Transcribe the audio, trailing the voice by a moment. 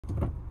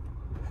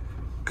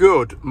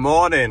Good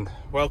morning,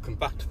 welcome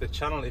back to the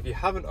channel. If you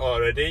haven't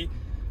already,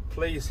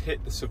 please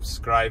hit the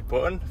subscribe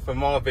button for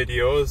more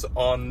videos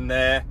on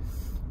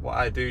what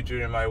I do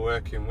during my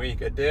working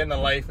week. A day in the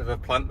life of a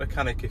plant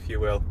mechanic, if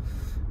you will.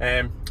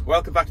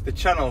 Welcome back to the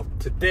channel.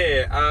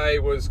 Today I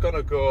was going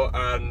to go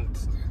and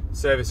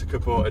service a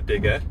Kubota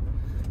digger,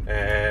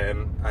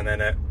 and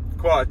then at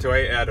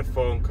 7:45 I had a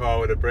phone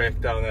call with a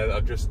breakdown there that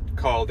I've just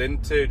called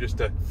into,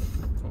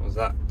 what was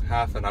that,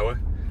 half an hour.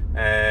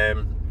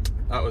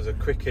 That was a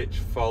quick hitch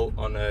fault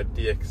on a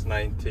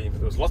DX19.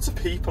 There was lots of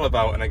people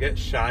about and I get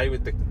shy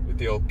with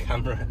the old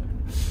camera.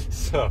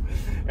 So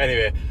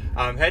anyway,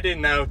 I'm heading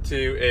now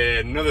to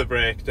another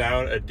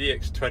breakdown, a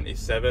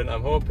DX27.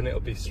 I'm hoping it'll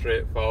be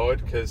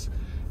straightforward because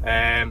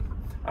I'm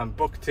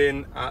booked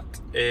in at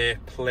a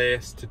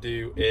place to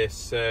do a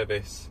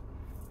service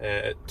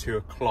at 2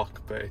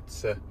 o'clock, but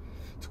it's a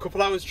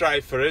couple hours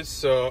drive for us,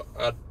 so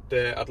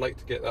I'd like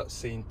to get that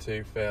seen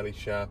to fairly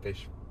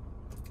sharpish.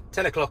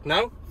 10 o'clock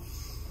now.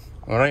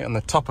 All right, on the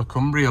top of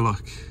Cumbria,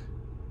 look.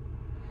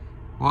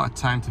 What a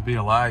time to be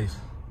alive.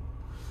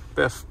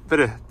 Bit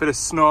of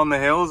snow on the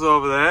hills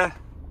over there.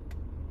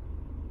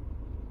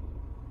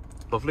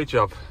 Lovely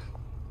job.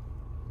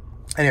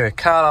 Anyway,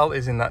 Carlisle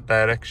is in that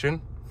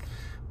direction,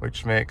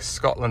 which makes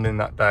Scotland in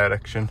that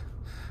direction.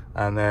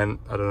 And then,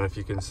 I don't know if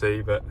you can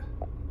see, but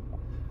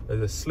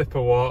there's a slip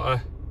of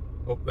water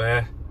up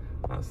there.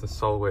 That's the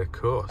Solway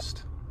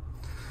coast.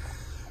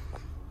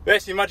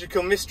 Basically,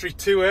 Magical Mystery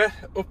Tour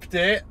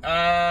update.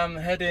 I'm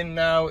heading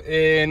now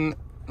in,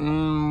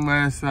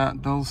 where's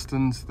that?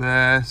 Dalston's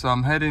there. So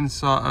I'm heading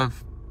sort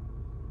of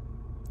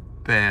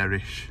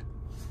bearish.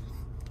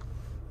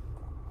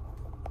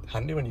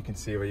 Handy when you can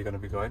see where you're going to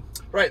be going.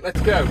 Right, let's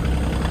go.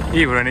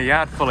 Here we're in a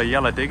yard full of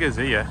yellow diggers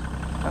here.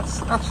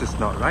 That's just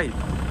not right.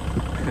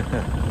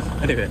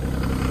 Anyway,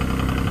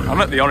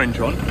 I'm at the orange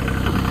one.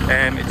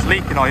 It's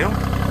leaking oil.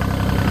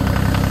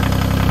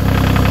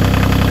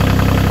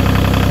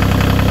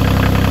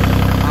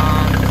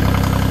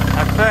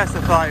 At first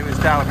I thought it was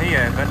down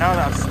here, but now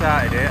that I've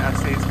started it, I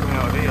see it's coming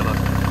out of here, look.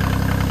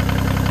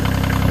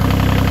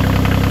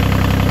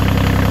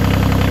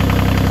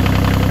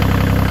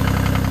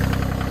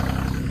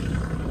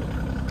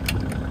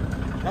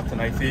 That's a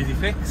nice easy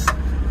fix.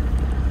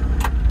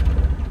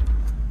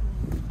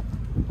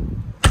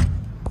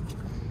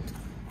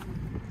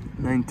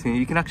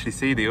 You can actually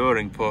see the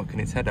O-ring poking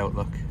its head out,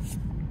 look.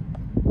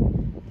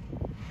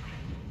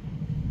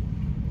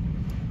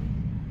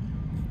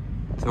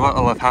 So what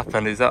will have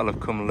happened is that'll have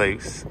come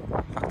loose. In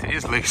fact, it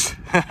is loose.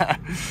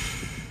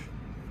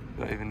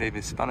 Don't even need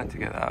my spanner to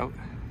get that out.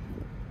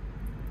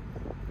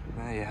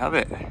 There you have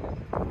it.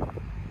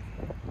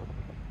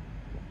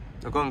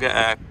 So go and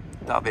get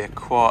that'll be a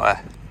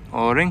 1/4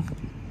 O-ring.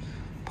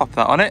 Pop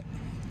that on it.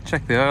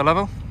 Check the oil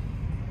level.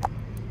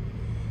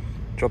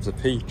 Job's a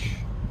peach.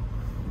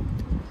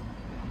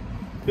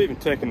 They've even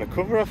taken the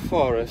cover off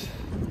for us.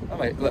 I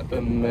might let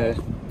them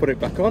put it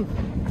back on.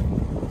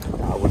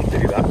 I wouldn't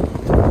do that.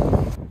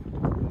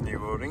 New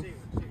O-ring.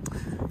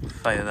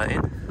 Fire that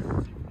in.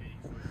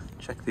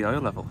 Check the oil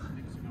level.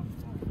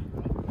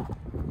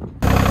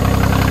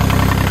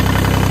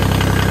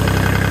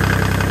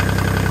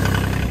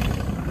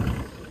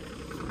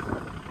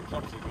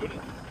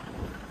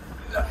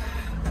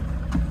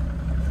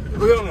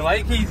 We only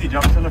like easy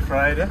jobs on a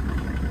Friday.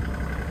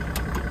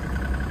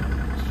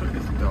 Shut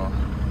this door.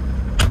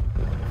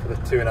 For the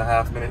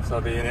 2.5 minutes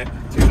I'll be in it.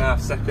 2.5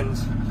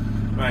 seconds.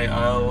 Right,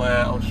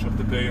 I'll shove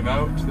the boom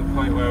out to the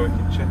point where we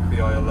can check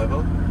the oil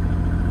level,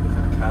 if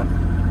I can.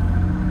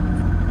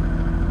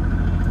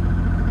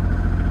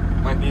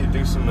 Might need to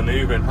do some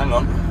manoeuvring, hang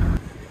on.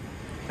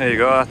 There you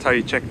go, that's how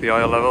you check the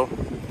oil level.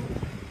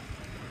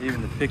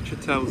 Even the picture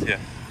tells you.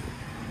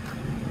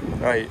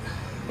 Right,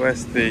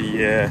 where's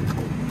the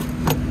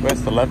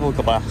level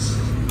glass?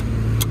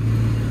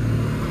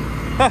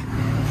 Ha!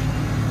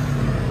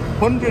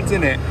 Hundreds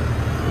in it.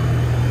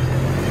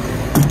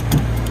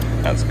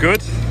 That's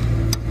good.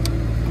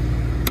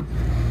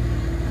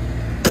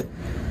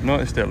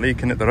 Noticed it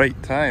leaking at the right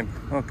time.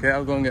 Okay,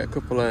 I'll go and get a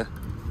couple of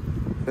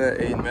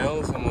 13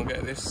 mils and we'll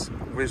get this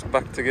whizzed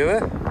back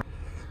together.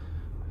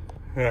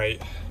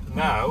 Right,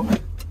 now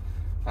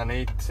I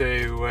need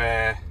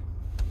to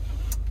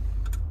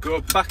go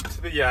back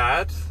to the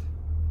yard,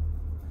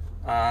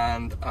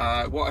 and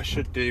what I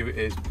should do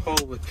is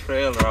pull the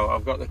trailer out.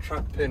 I've got the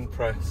track pin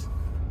press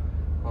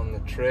on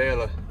the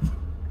trailer.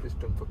 Is this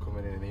dumper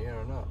coming in here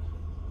or not?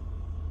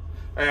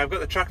 I've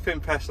got the track pin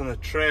press on the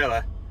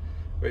trailer,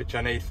 which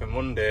I need for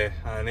Monday.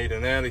 I need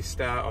an early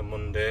start on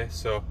Monday,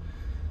 so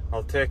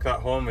I'll take that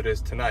home with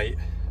us tonight,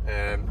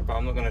 but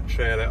I'm not going to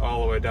trail it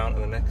all the way down to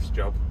the next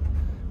job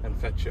and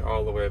fetch it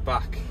all the way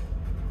back,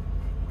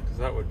 because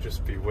that would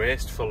just be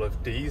wasteful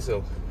of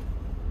diesel.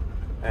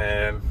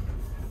 But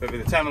by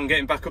the time I'm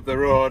getting back up the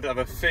road, I have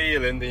a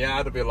feeling the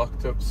yard will be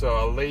locked up, so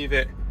I'll leave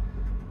it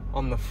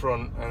on the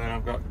front, and then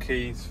I've got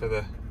keys for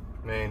the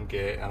main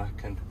gate and I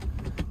can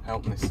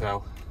help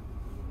myself.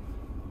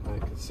 And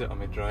it can sit on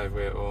my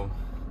driveway at home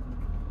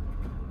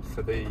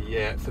for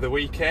the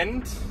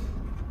weekend.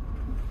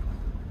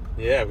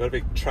 yeah, I've got a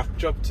big track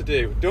job to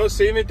do. Don't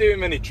see me doing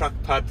many track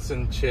pads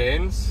and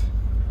chains.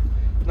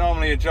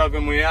 Normally a job,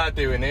 and we are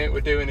doing it.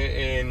 We're doing it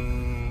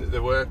in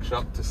the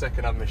workshop to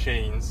second-hand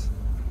machines.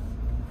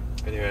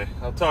 Anyway,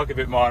 I'll talk a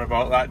bit more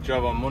about that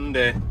job on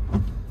Monday.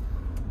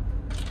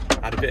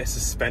 Add a bit of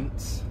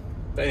suspense.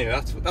 But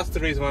anyway, that's the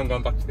reason why I'm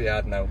going back to the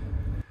yard now.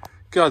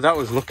 God, that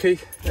was lucky.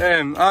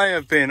 I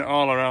have been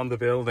all around the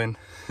building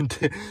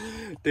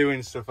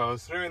doing stuff. I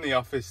was through in the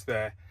office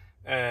there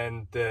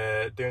and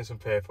doing some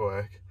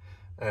paperwork.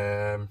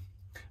 And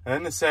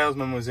then the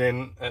salesman was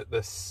in at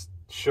the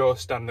show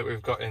stand that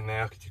we've got in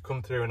there. Could you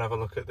come through and have a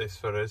look at this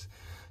for us?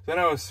 Then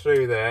I was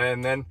through there,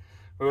 and then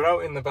we were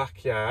out in the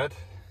backyard.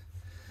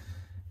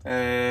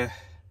 And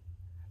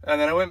then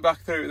I went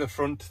back through to the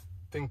front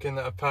thinking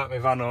that I'd parked my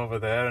van over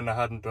there, and I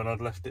hadn't done. I'd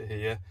left it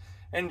here.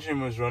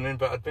 Engine was running,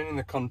 but I'd been in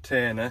the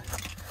container,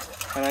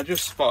 and I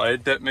just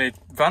spotted that my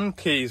van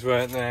keys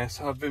weren't there.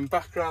 So I've been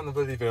back around the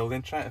bloody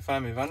building trying to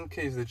find my van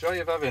keys. The joy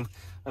of having,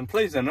 and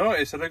please I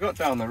noticed that I got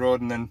down the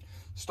road and then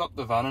stopped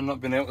the van and not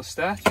been able to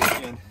start it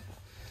again.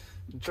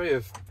 The joy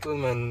of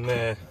blooming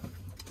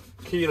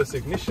keyless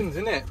ignitions,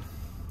 innit?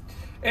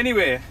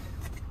 Anyway,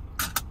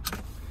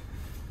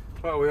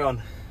 what are we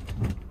on?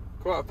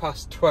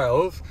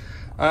 12:15.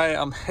 I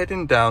am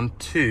heading down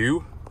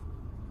to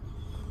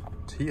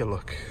you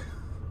look.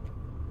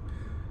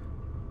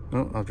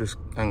 Oh, I'll just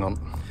hang on.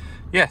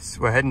 Yes,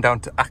 we're heading down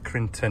to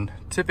Accrington.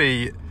 To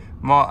be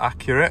more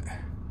accurate,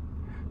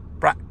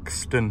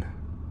 Baxenden.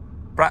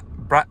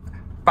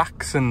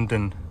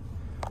 Baxenden.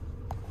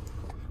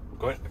 We're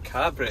going to the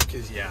car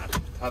breakers yard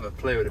to have a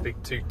play with a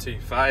big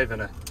 225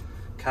 and a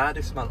car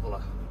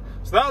dismantler.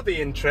 So that'll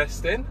be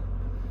interesting.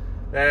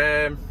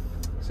 So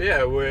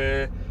yeah,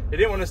 he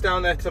didn't want us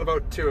down there till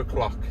about 2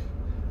 o'clock.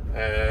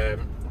 I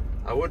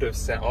would have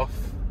set off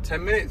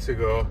 10 minutes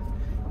ago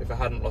if I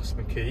hadn't lost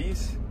my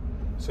keys.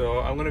 So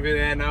I'm going to be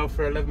there now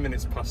for 11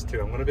 minutes past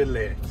 2. I'm going to be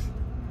late.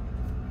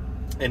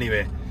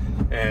 Anyway,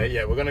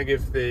 yeah, we're going to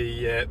give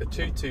the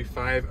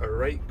 225 a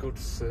right good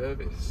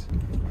service.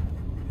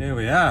 Here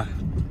we are.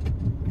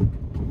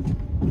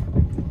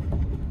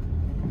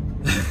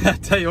 I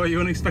tell you what, you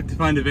wouldn't expect to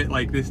find a bit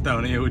like this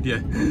down here, would you?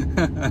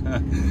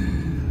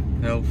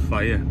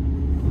 Hellfire.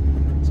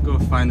 Let's go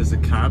find us a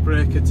car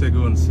breaker to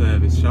go and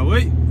service, shall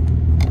we?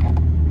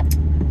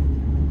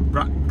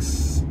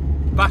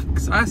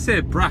 I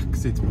say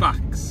Brax, it's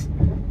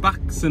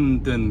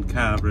Baxenden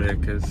Car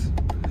Breakers.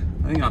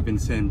 I think I've been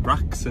saying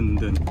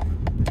Baxenden.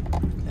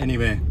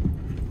 Anyway,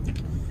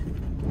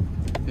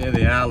 here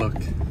they are, look.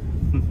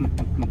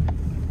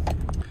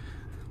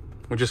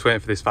 We're just waiting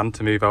for this van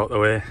to move out the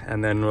way,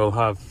 and then we'll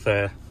have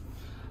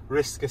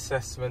risk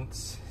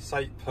assessments,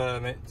 site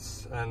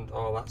permits and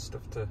all that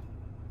stuff to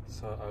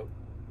sort out.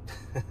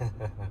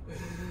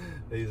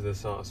 These are the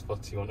sort of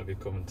spots you want to be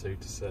coming to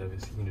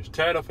service. You can just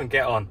turn up and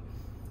get on,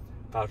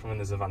 apart from when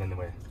there's a van in the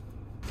way.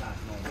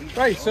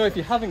 Right, so if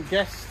you haven't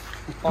guessed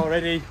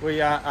already,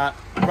 we are at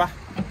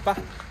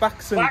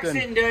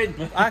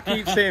Baxenden. I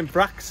keep saying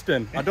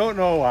Braxton. I don't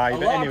know why,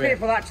 but anyway. A lot of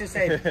people actually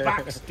say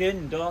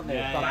Baxton, don't they?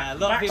 Yeah, a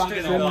lot of people do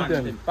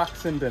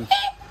Baxenden.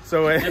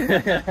 So we're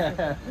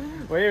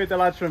here with the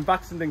lads from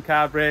Baxenden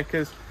Car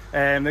Breakers.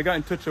 They got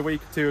in touch a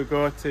week or two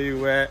ago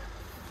to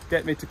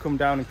get me to come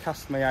down and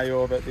cast my eye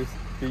over this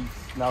beast.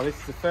 Now this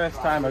is the first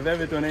time I've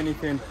ever done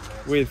anything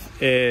with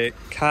a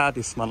car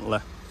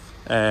dismantler,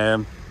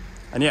 and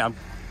yeah,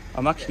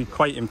 I'm actually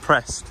quite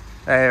impressed.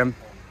 We've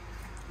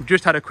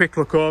just had a quick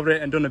look over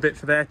it and done a bit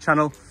for their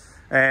channel.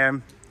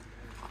 The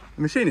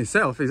machine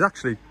itself is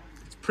actually,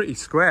 it's pretty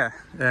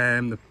square.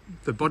 The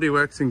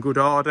bodywork's in good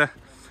order,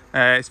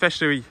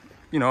 especially,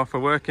 you know, for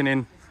working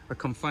in a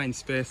confined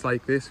space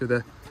like this with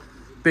a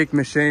big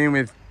machine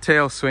with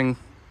tail swing.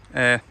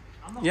 Yeah,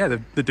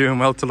 they're doing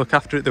well to look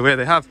after it the way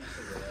they have.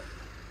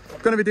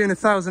 Going to be doing a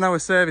 1,000-hour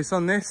service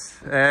on this,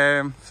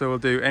 so we'll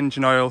do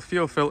engine oil,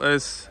 fuel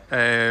filters,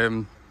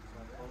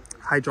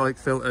 hydraulic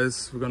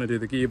filters. We're going to do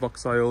the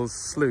gearbox oils,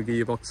 slew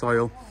gearbox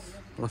oil.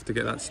 We'll have to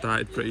get that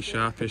started pretty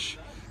sharpish,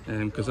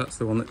 because that's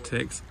the one that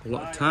takes a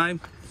lot of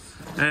time.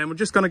 And we're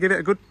just going to give it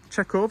a good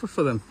check over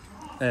for them,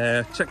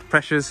 check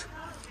pressures,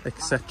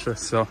 etc.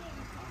 So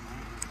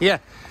yeah,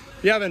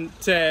 if you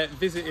haven't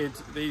visited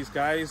these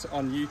guys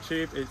on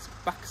YouTube, it's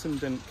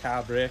Baxenden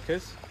Car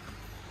Breakers.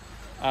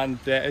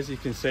 And as you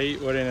can see,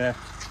 we're in a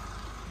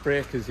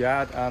breaker's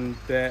yard, and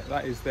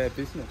that is their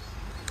business.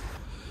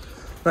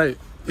 Right,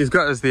 he's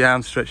got us the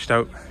arm stretched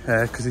out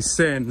because he's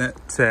saying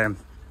that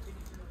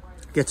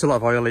gets a lot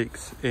of oil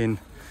leaks in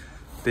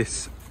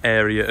this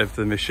area of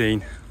the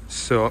machine.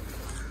 So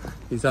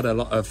he's had a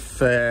lot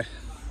of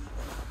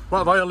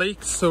oil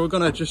leaks. So we're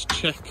gonna just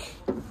check.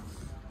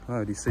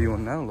 Oh, do you see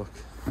one now? Look,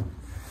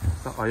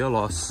 is that oil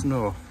or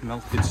snow?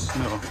 Melted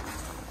snow.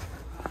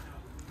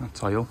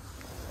 That's oil.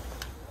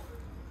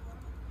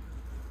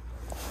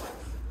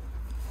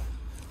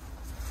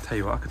 Tell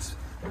you what,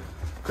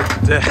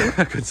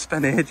 I could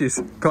spend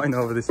ages going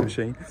over this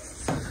machine.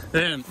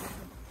 So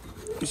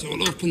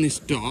we'll open this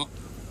door,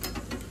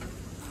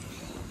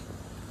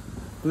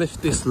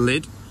 lift this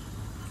lid,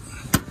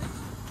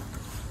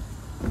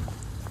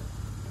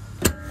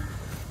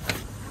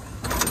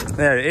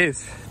 There it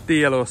is,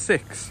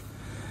 DL06.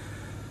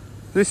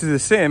 This is the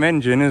same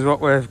engine as what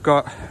we've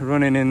got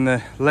running in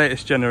the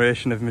latest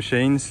generation of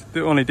machines.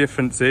 The only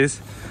difference is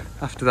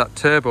after that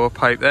turbo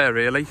pipe there,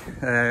 really.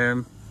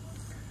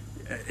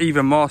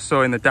 Even more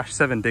so in the Dash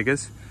 7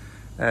 diggers,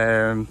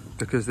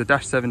 because the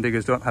Dash 7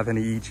 diggers don't have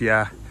any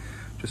EGR,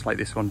 just like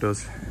this one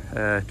does.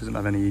 It doesn't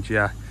have any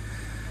EGR.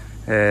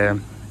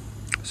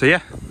 So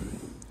yeah,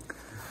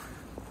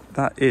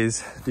 that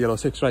is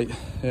DL06, right.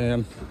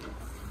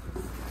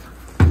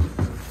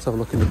 Let's have a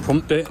look in the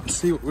pump bit and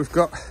see what we've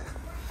got.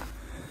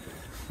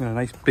 Got a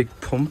nice big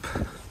pump.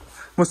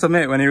 Must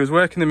admit, when he was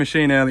working the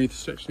machine earlier to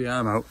stretch the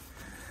arm out,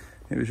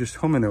 it was just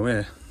humming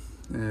away.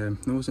 There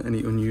wasn't any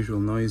unusual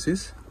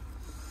noises.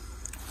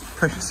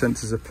 Pressure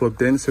sensors are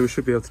plugged in, so we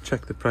should be able to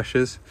check the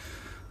pressures.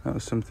 That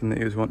was something that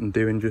he was wanting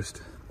doing,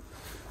 just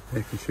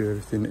making sure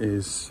everything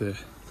is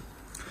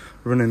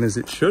running as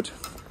it should.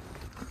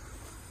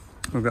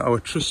 We've got our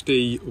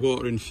trusty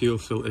water and fuel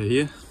filter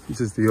here. This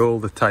is the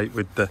older type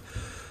with the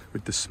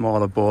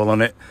smaller ball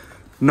on it.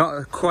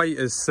 Not quite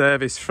as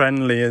service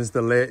friendly as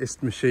the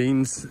latest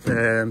machines.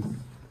 The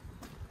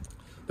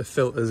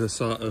filters are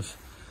sort of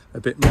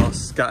a bit more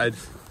scattered,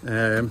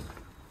 because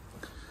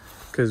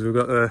we've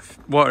got the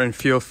water and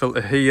fuel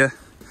filter here,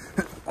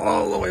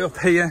 all the way up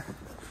here.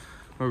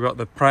 We've got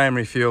the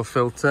primary fuel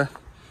filter,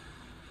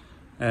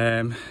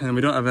 and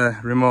we don't have a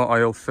remote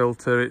oil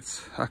filter.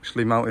 It's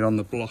actually mounted on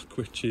the block,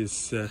 which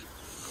is,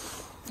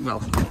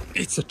 well,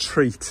 it's a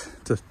treat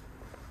to,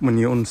 when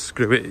you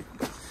unscrew it.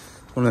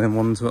 One of them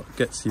ones what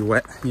gets you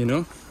wet, you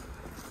know.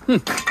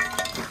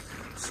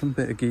 Some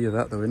bit of gear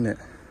that though, isn't it?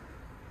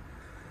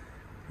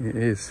 It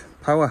is.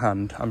 Power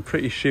hand, I'm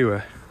pretty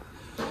sure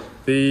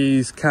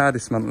these car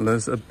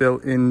dismantlers are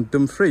built in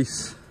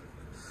Dumfries,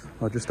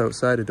 or just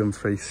outside of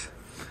Dumfries.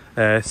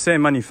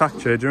 Same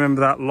manufacturer. Do you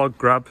remember that log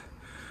grab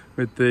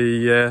with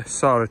the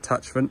saw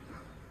attachment?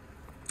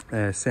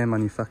 Same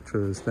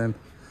manufacturer as them.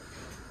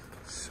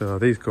 So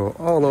these go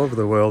all over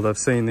the world. I've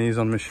seen these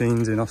on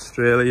machines in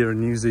Australia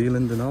and New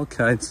Zealand and all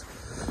kinds.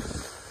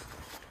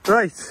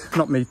 Right,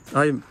 not me.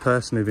 I haven't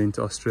personally been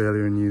to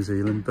Australia and New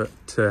Zealand, but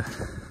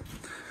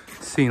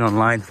seen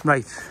online.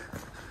 Right,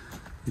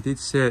 he did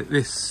say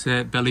this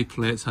belly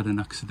plate's had an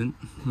accident.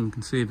 And you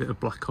can see a bit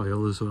of black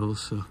oil as well,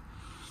 so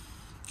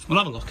we'll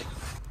have a look.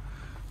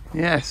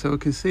 Yeah, so we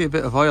can see a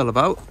bit of oil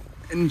about.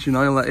 Engine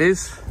oil, that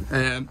is.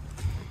 But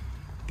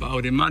I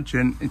would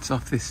imagine it's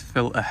off this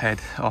filter head,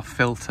 or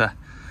filter.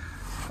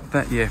 I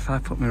bet you if I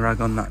put my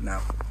rag on that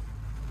now,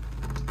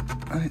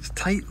 and it's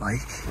tight like,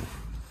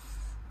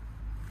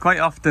 quite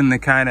often the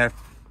kind of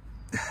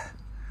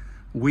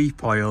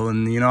weep oil,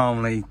 and you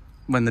normally,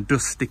 when the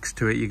dust sticks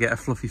to it, you get a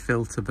fluffy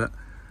filter, but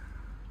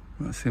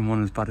I've not seen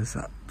one as bad as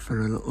that for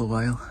a little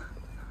while.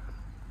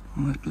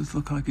 Well, it does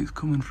look like it's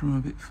coming from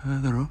a bit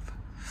further up.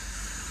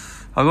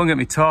 I'll go and get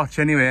my torch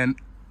anyway and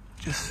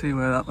just see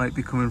where that might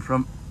be coming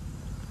from.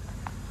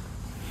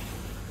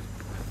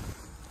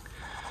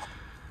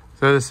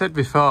 So as I said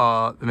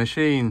before, the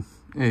machine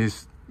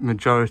is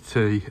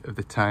majority of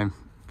the time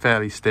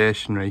fairly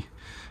stationary,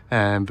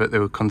 but they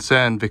were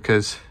concerned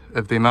because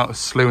of the amount of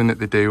slewing that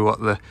they do, what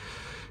the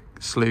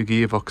slew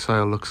gearbox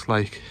oil looks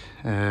like.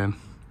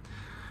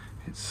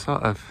 It's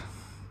sort of,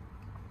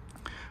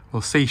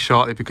 we'll see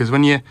shortly, because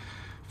when you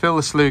fill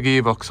the slew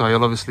gearbox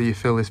oil, obviously you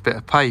fill this bit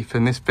of pipe,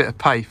 and this bit of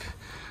pipe,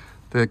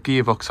 the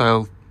gearbox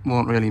oil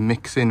won't really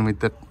mix in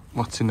with the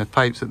what's in the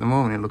pipes. At the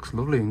moment it looks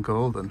lovely and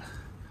golden,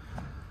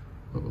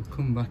 but we'll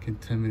come back in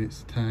 10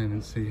 minutes time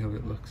and see how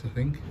it looks. I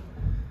think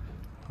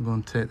I'm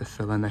going to take the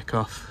filler neck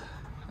off,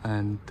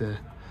 and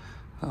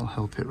that'll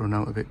help it run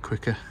out a bit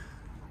quicker.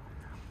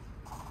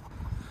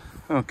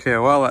 Okay,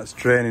 while that's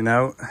draining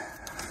out,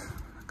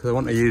 because I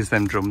want to use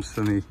them drums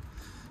for the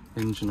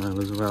engine oil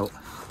as well,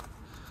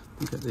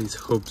 get these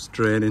hubs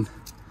draining.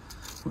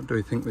 What do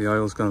we think the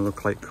oil's going to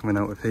look like coming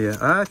out of here?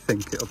 I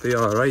think it'll be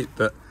alright,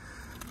 but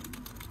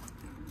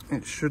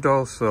it should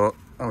also,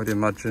 I would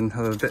imagine,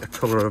 have a bit of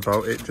colour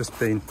about it, just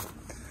being,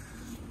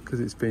 because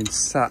it's been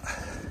sat.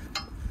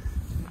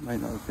 It might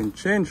not have been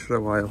changed for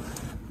a while.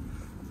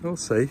 We'll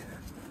see.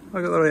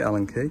 I got the right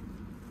Allen key.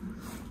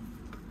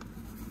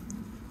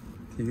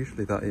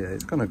 Usually that, yeah,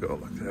 it's going to go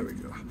like, there we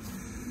go.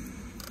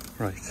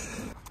 Right.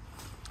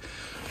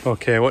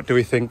 Okay, what do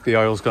we think the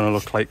oil's going to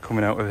look like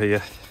coming out of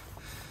here?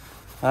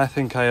 I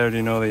think I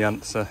already know the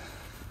answer,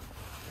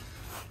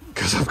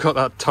 because I've got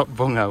that top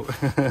bung out.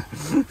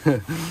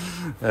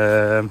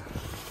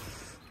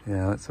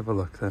 Yeah, let's have a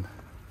look then.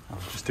 I'll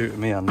just do it with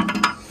my hand.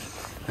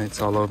 And it's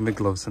all over my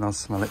gloves, and I'll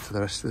smell it for the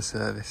rest of the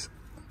service.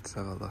 Let's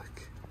have a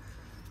look.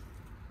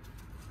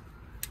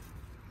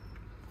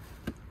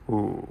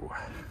 Ooh,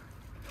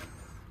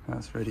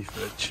 that's ready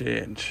for a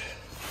change.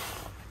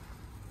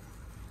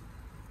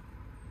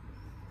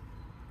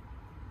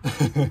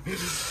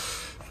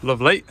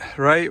 Lovely.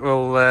 Right,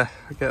 we'll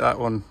get that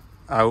one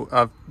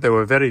out. They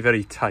were very,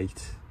 very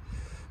tight.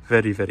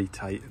 Very, very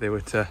tight. They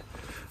were to,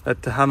 I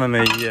had to hammer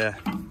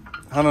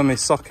my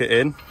socket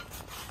in.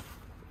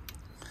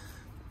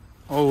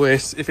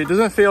 Always, if it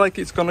doesn't feel like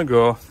it's gonna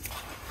go,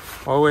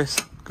 always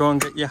go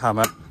and get your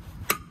hammer,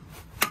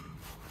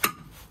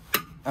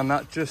 and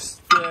that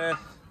just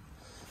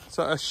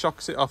sort of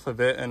shocks it off a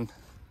bit and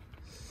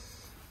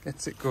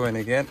gets it going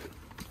again.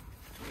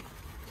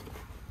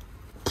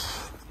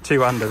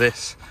 Two-hander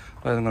this,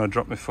 otherwise I'm going to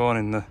drop my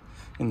phone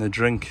in the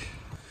drink.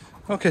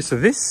 Okay, so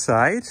this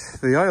side,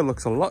 the oil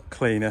looks a lot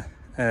cleaner.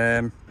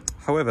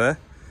 However,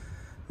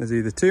 there's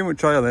either too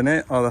much oil in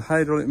it, or the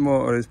hydraulic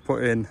motor is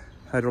putting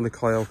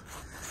hydraulic oil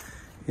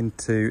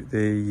into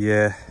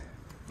the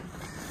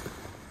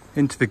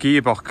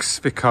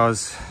gearbox,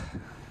 because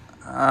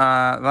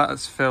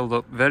that's filled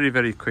up very,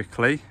 very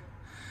quickly.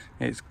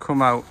 It's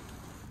come out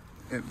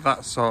at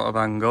that sort of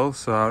angle,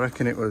 so I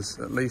reckon it was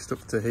at least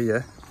up to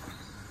here.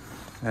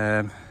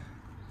 Yeah,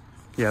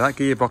 that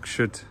gearbox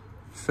should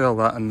fill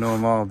that and no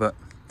more, but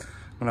I'm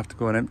gonna have to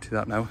go and empty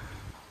that now.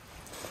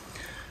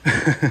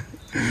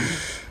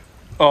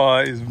 Oh,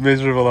 it is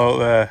miserable out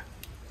there,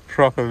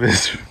 proper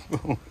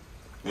miserable.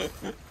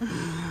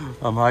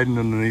 I'm hiding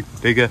underneath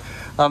the digger.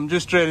 I'm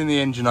just draining the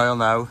engine oil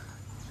now.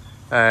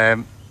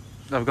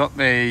 I've got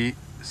my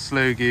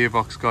slew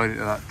gearbox going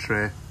into that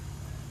tray.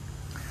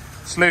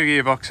 Slew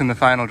gearbox and the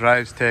final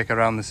drives take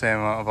around the same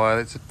amount of oil.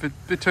 It's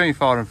between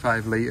 4 and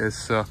 5 litres,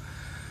 so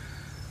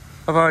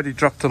I've already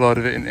dropped a load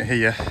of it into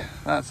here.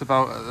 That's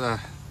about at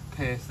the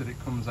pace that it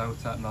comes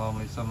out at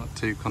normally, so I'm not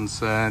too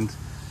concerned.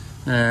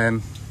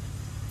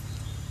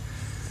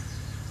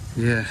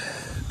 Yeah,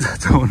 I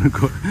don't want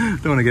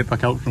to get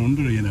back out from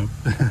under, you know.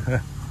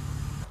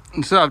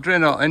 So I've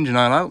drained all engine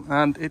oil out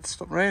and it's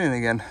stopped raining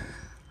again.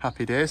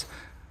 Happy days.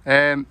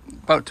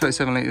 About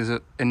 27 litres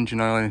of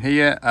engine oil in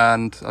here,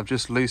 and I've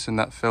just loosened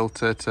that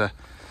filter to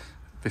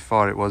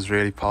before it was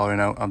really pouring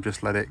out. I've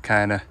just let it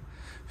kind of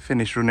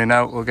finish running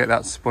out. We'll get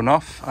that spun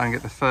off and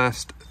get the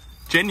first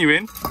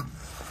genuine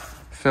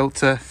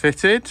filter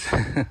fitted.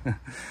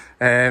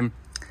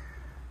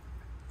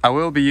 I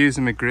will be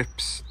using my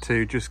grips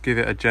to just give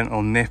it a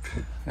gentle nip,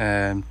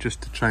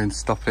 just to try and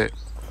stop it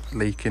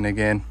leaking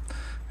again.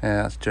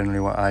 That's generally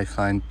what I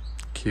find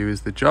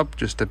is the job,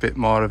 just a bit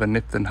more of a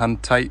nip than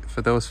hand tight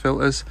for those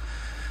filters.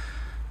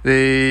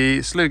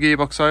 The slew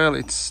gearbox oil,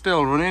 it's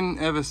still running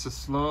ever so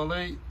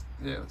slowly.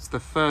 Yeah, it's the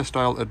first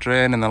oil to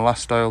drain and the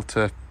last oil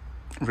to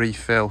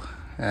refill.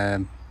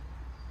 You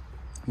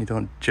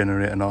don't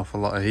generate an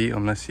awful lot of heat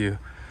unless you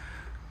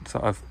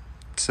sort of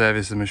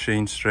service the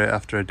machine straight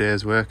after a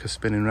day's work of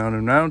spinning round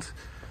and round.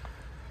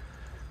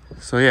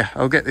 So yeah,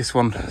 I'll get this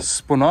one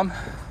spun on.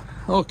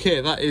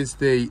 Okay, that is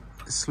the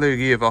slew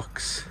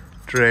gearbox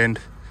drained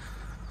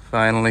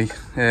finally.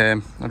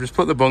 I've just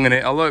put the bung in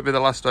it, although it'll be the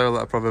last oil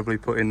that I probably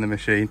put in the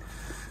machine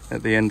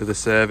at the end of the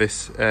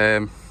service. If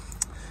I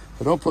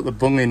don't put the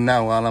bung in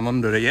now while I'm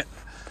under it,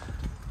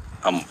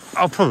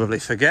 I'll probably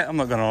forget, I'm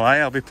not going to lie.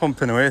 I'll be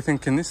pumping away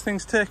thinking this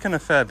thing's taken a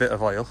fair bit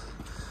of oil,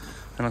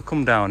 and I'll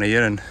come down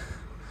here and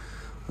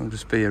it'll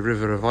just be a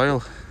river of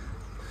oil.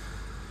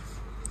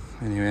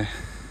 Anyway,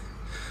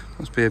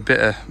 must be a bit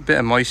of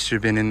moisture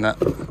been in that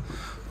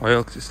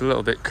oil because it's a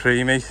little bit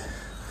creamy.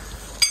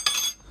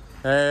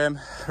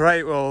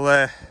 Right,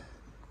 well,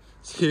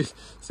 see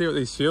what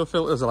these fuel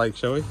filters are like,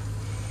 shall we?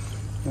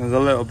 There's a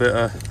little bit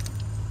of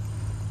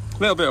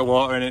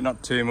water in it,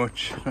 not too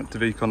much, not to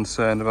be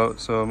concerned about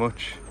so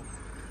much.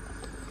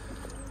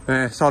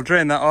 So I'll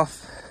drain that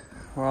off.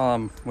 While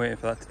I'm waiting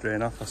for that to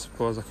drain off, I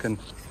suppose I can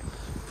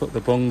put the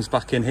bungs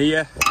back in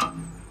here.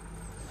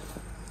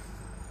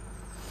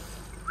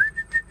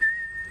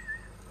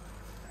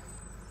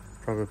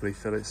 Probably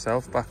fill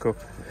itself back up.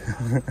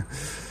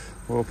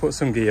 We'll put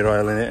some gear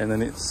oil in it, and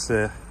then it's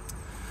then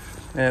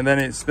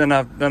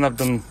I've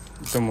done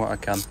what I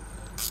can.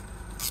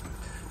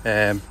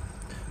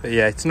 But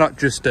yeah, it's not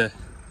a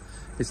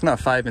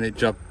 5-minute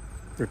job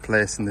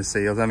replacing the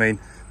seals. I mean,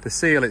 the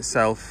seal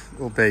itself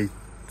will be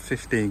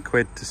 15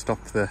 quid to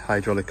stop the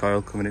hydraulic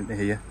oil coming into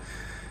here.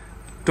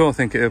 Don't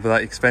think it'll be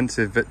that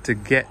expensive, but to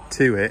get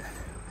to it,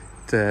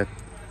 it's a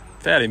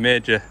fairly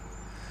major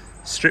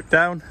strip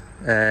down.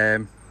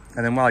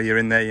 And then while you're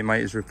in there, you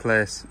might as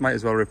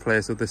well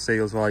replace other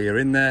seals while you're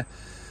in there.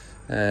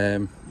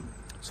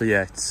 So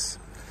yeah, it's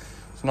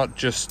not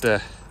just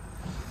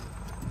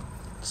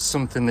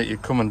something that you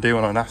come and do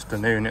on an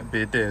afternoon. It'd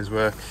be a day's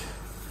work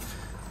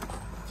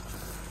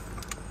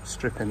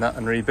stripping that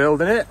and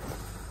rebuilding it.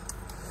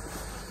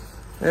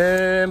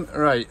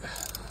 Right,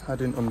 I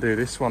didn't undo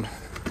this one.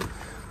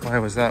 Why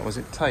was that? Was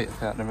it tight? I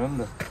can't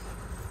remember.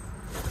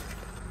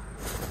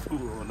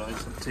 Oh,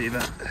 nice and tea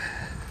that.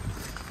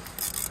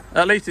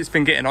 At least it's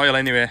been getting oil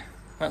anyway.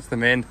 That's the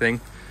main thing.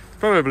 It's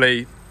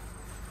probably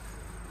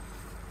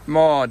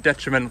more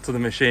detrimental to the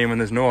machine when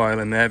there's no oil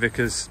in there,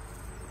 because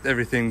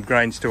everything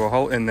grinds to a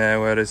halt in there,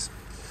 whereas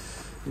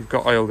you've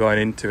got oil going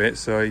into it,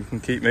 so you can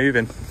keep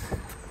moving.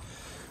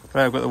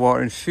 Right, I've got the water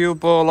and fuel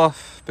bowl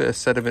off. Bit of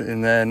sediment in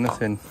there,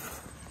 nothing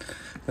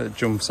that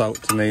jumps out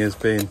to me as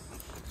being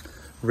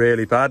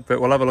really bad,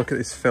 but we'll have a look at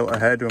this filter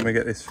head when we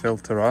get this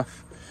filter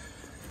off.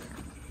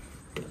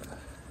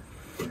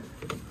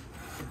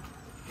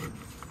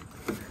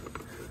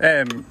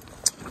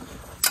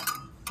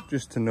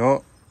 Just to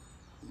note,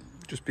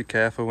 just be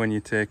careful when you're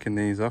taking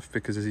these off,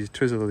 because as you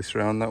twizzle this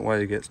around, that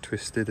wire gets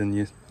twisted and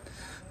you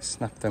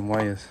snap them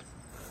wires.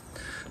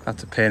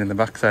 That's a pain in the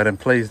backside. I'm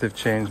pleased they've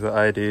changed the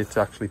idea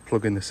to actually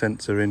plugging the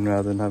sensor in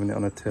rather than having it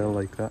on a tail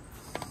like that.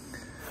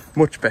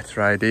 Much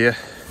better idea.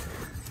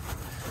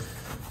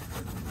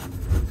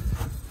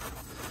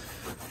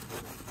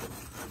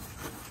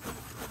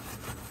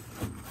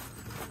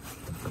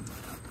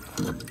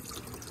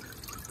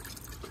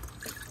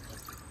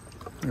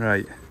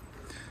 Right,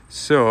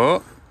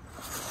 so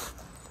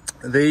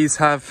these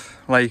have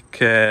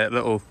like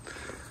little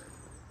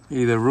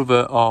either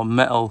rubber or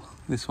metal.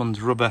 This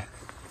one's rubber,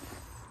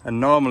 and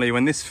normally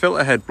when this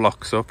filter head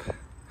blocks up,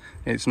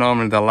 it's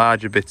normally the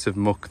larger bits of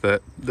muck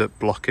that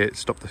block it,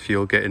 stop the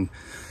fuel getting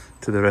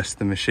to the rest of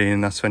the machine,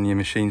 and that's when your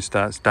machine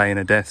starts dying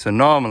a death. So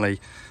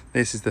normally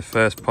this is the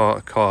first port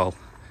of call.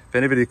 If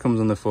anybody comes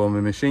on the phone,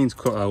 the machine's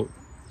cut out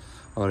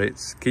or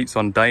it keeps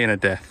on dying a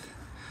death,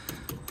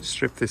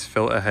 strip this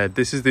filter head.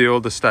 This is the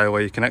older style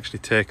where you can actually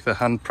take the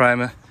hand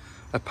primer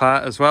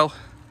apart as well.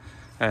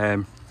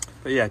 But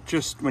yeah,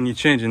 just when you're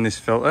changing this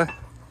filter,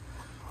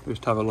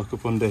 just have a look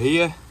up under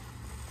here,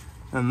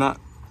 and that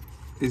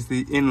is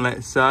the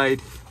inlet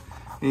side.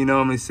 You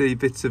normally see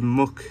bits of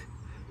muck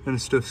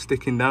and stuff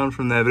sticking down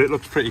from there, but it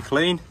looks pretty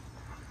clean.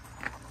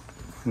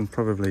 You can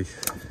probably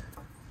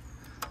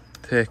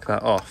take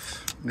that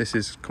off. This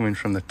is coming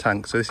from the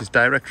tank, so this is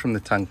direct from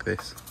the tank,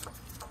 this.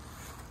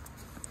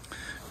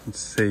 You can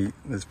see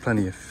there's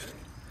plenty of,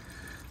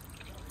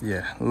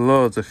 yeah,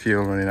 loads of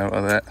fuel running out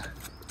of that.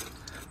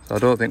 So I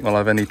don't think we'll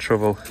have any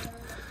trouble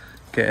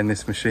getting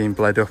this machine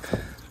bled up.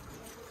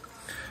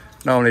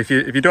 Normally if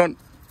you don't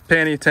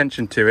pay any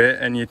attention to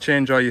it and you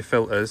change all your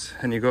filters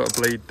and you go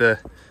to bleed the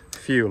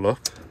fuel up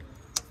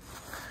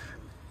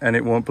and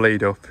it won't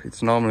bleed up,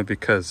 it's normally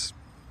because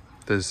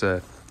there's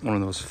one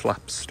of those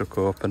flaps stuck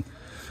open,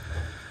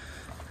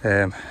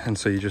 and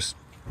so you just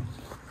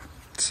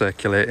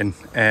circulating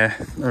air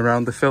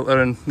around the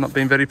filter and not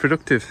being very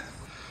productive.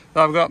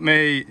 So I've got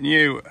my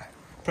new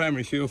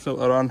primary fuel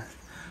filter on.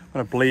 I'm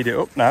going to bleed it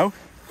up now.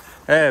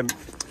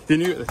 If you're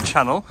new at the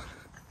channel,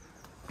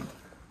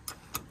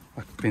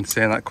 I've been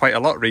saying that quite a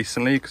lot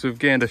recently because we've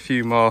gained a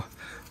few more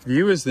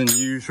viewers than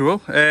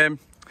usual. I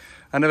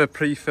never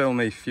pre-fill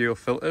my fuel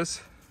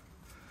filters.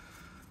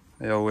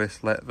 I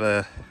always let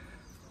the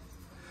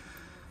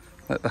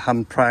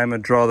hand primer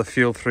draw the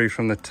fuel through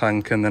from the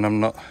tank, and then I'm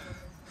not,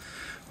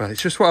 well,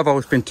 it's just what I've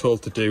always been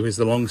told to do, is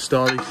the long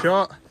story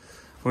short.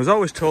 I was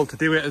always told to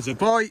do it as a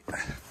boy,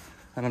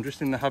 and I'm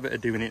just in the habit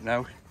of doing it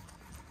now.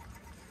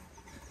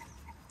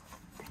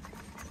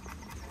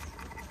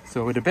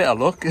 So with a bit of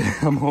luck,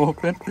 I'm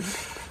hoping.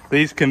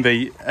 These can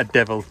be a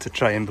devil to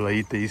try and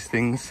bleed, these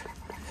things.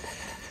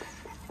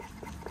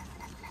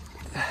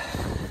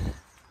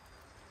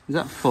 Is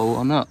that full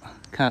or not?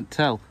 Can't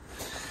tell.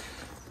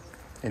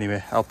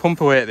 Anyway, I'll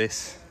pump away at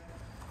this.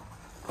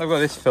 I've got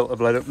this filter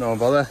bled up, no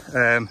bother.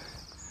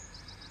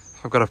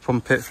 I've got to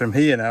pump it from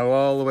here now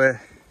all the way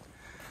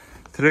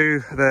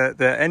through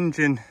the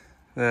engine.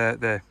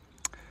 The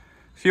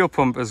fuel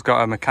pump has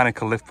got a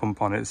mechanical lift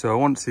pump on it, so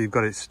once you've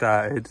got it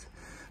started,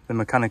 the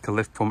mechanical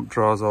lift pump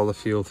draws all the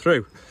fuel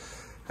through.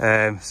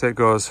 So it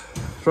goes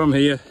from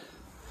here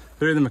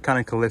through the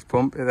mechanical lift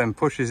pump, it then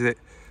pushes it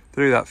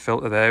through that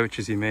filter there, which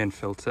is your main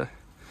filter.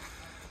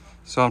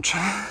 So I'm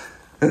trying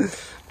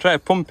to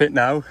pump it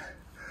now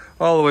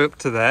all the way up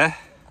to there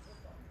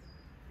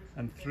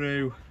and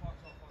through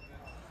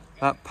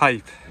that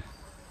pipe.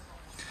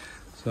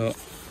 So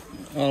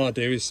all I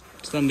do is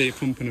stand here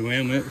pumping away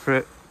and wait for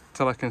it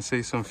till I can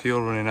see some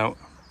fuel running out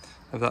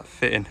of that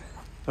fitting.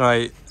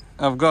 Right,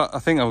 I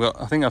think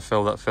I've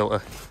filled that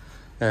filter.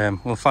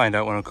 We'll find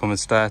out when I come and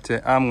start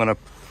it. I'm gonna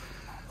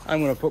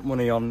put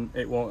money on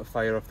it won't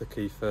fire off the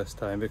key first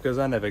time, because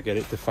I never get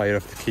it to fire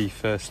off the key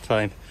first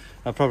time.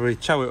 I'll probably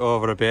chow it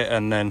over a bit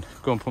and then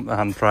go and pump the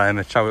hand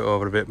primer, chow it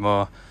over a bit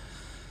more,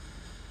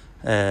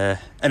 and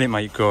it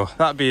might go.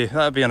 That'd be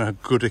on a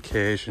good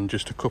occasion,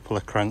 just a couple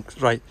of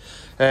cranks. Right,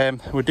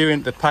 we're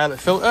doing the pilot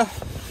filter,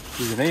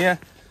 which is in here.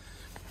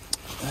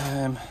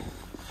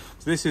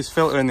 So this is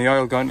filtering the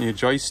oil going to your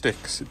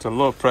joysticks. It's a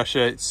low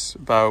pressure, it's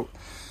about,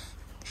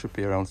 should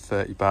be around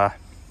 30 bar.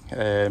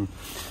 And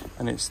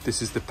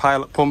this is the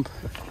pilot pump.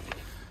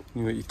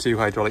 You've got your two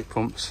hydraulic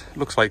pumps. It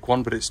looks like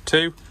one, but it's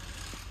two.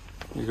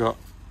 You've got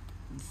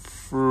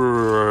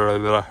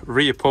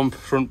rear pump,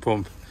 front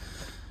pump.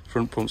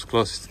 Front pump's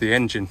closest to the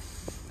engine.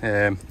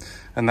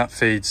 And that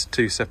feeds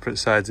two separate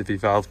sides of your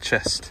valve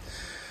chest.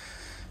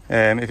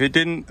 If it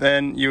didn't,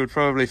 then you would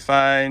probably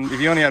find,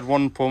 if you only had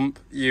one pump,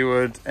 you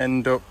would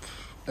end up,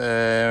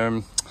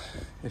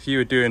 if you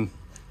were doing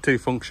two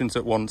functions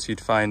at once,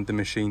 you'd find the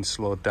machine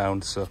slowed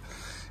down. So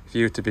if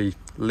you were to be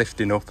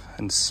lifting up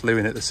and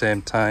slewing at the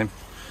same time,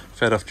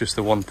 fed off just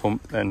the one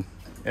pump, then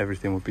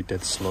everything would be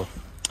dead slow.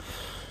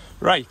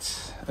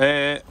 Right,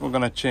 we're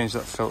going to change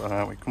that filter,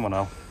 aren't we? Come on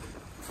now.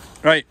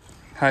 Right,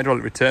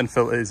 hydraulic return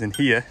filter is in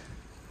here.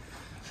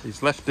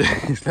 He's left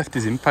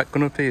his impact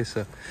gun up here,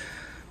 so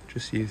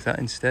just use that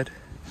instead.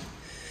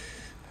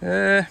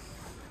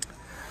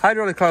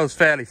 Hydraulic oil's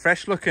fairly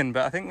fresh looking,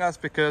 but I think that's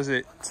because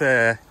it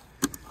sort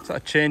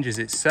of changes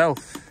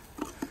itself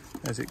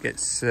as it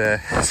gets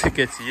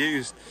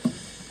used.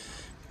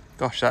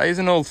 Gosh, that is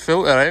an old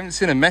filter. I haven't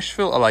seen a mesh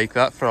filter like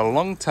that for a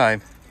long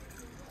time.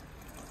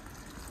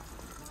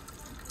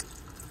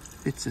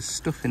 Bits of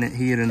stuff in it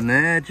here and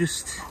there,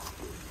 just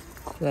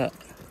that.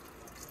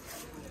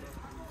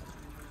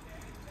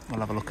 I'll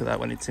have a look at that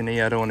when it's in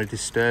here. I don't want to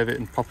disturb it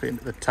and pop it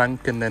into the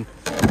tank, and then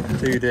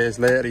 2 days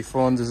later he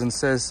phones us and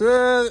says,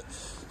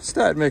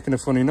 started making a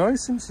funny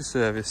noise since you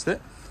serviced it.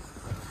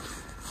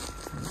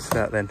 What's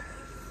that then?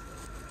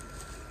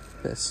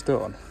 Bit of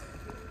stone.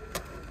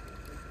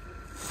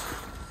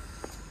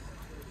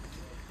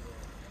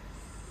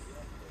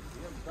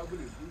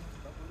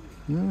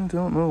 No,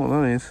 don't know what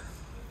that is.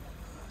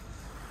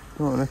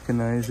 Don't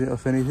recognise it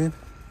off anything.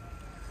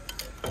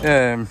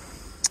 I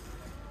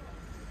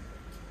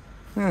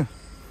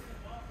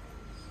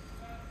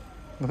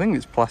think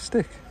it's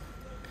plastic.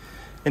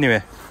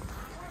 Anyway,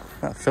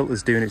 that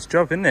filter's doing its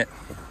job, isn't it?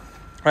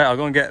 Right, I'll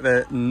go and get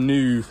the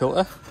new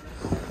filter.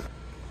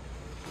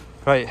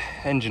 Right,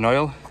 engine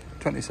oil,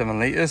 27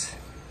 litres.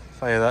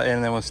 Fire that in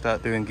and then we'll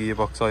start doing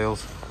gearbox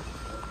oils.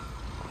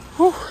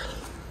 Whew.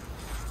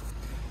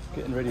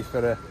 Getting ready for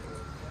a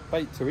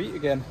bite to eat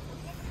again.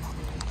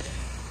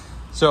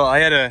 So I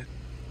had a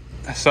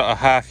sort of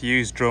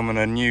half-used drum and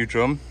a new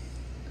drum.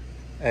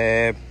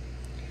 I'm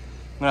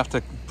gonna have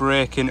to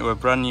break into a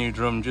brand new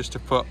drum just to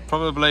put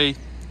probably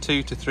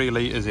 2 to 3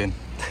 litres in.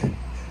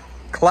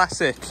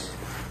 Classic.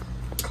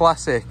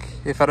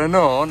 If I'd have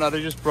known, I'd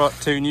have just brought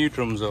 2 new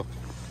drums up.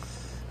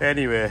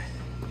 Anyway,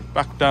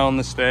 back down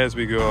the stairs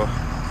we go.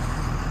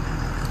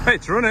 Hey,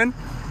 it's running.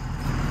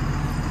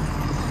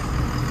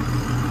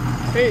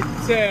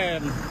 It's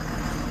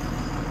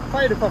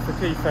fired up off the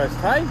key first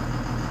time.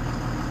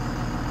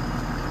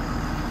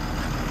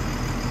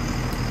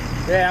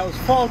 Yeah, it was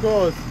 4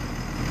 goes.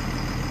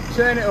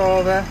 Turn it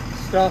over,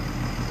 stop,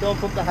 don't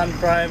pump the hand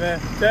primer.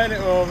 Turn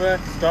it over,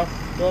 stop,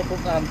 don't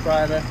pump the hand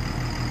primer.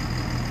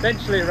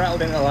 Eventually it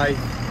rattled into life.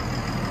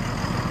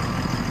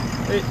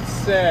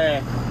 It's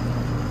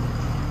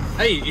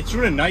hey, it's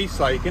running nice,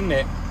 like, isn't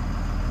it?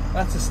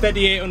 That's a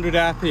steady 800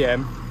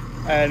 RPM,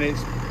 and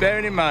it's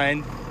bearing in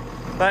mind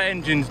that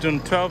engine's done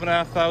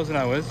 12,500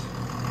 hours.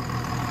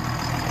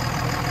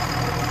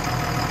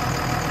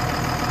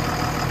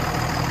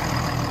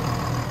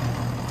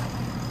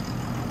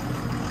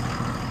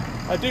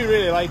 I do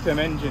really like them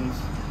engines.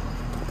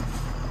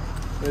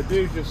 They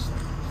do just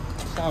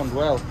sound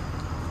well.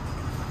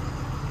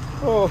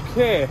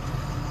 Okay.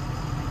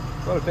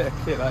 What a bit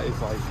of kit that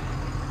is like.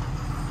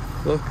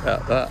 Look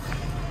at that.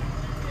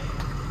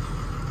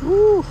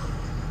 Woo.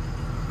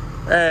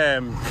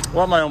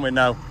 What am I on with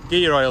now?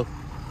 Gear oil.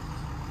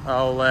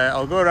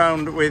 I'll go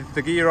around with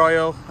the gear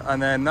oil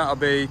and then that'll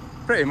be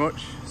pretty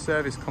much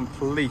service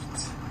complete.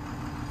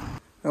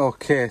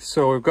 Okay,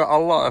 so we've got a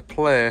lot of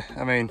play.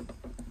 I mean,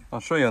 I'll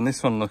show you on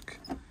this one, look.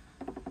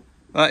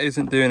 That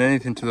isn't doing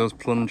anything to those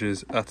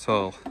plungers at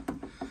all.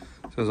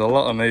 So there's a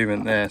lot of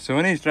movement there. So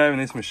when he's driving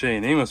this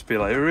machine, he must be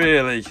like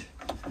really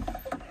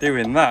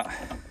doing that.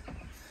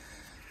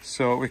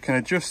 So we can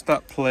adjust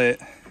that plate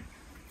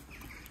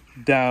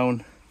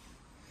down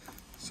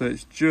so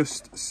it's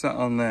just sat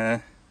on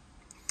there.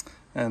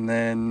 And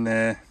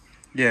then,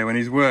 yeah, when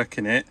he's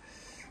working it,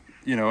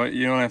 you know,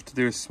 you don't have to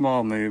do a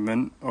small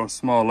movement or a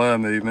smaller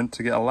movement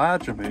to get a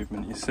larger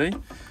movement, you see?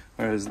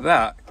 Whereas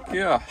that,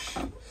 gosh,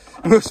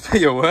 must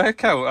be a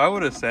workout, I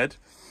would have said.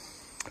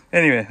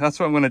 Anyway, that's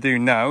what I'm going to do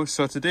now.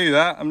 So to do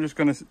that, I'm just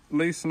going to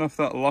loosen off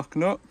that lock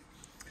nut.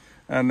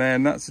 And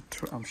then that's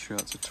I'm sure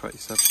that's a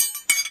 27.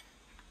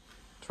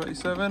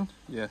 27?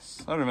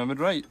 Yes, I remembered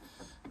right.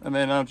 And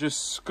then I'll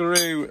just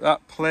screw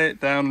that plate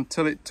down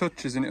until it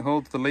touches and it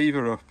holds the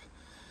lever up.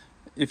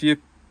 If you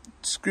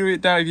screw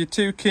it down, if you're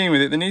too keen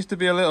with it, there needs to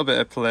be a little bit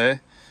of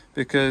play,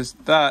 because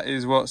that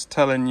is what's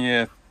telling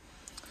you,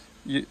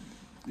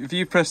 if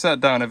you press that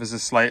down ever so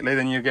slightly,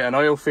 then you get an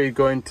oil feed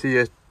going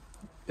to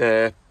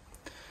your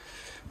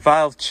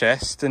valve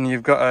chest, and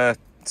you've got a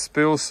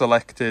spool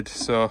selected.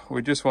 So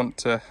we just want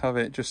to have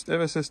it just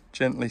ever so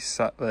gently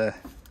sat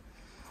there.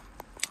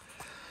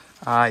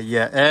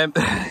 Yeah.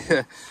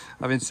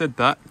 Having said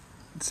that,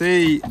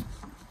 see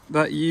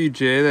that UJ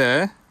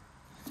there,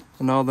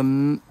 and all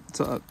the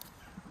sort of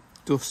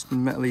dust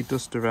and metally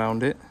dust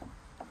around it.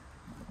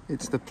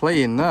 It's the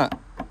play in that.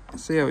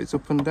 See how it's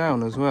up and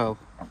down as well.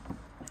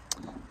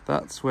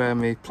 That's where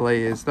my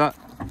play is. That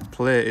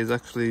plate is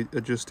actually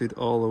adjusted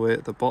all the way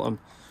at the bottom,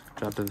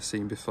 which I've never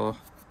seen before.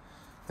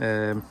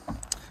 But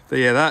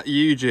yeah, that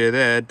UJ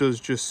there does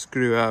just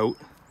screw out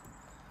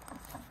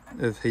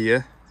of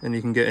here, and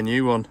you can get a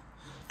new one.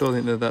 Don't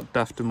think they're that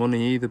daft of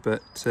money either,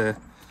 but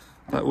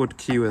that would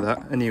cure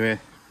that anyway.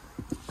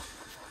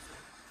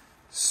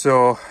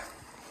 So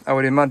I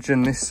would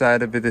imagine this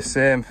side would be the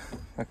same. In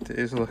fact, it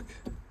is, look.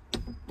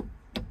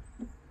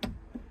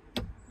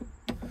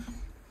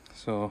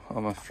 So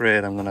I'm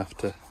afraid I'm going to have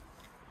to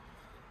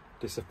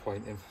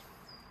disappoint him.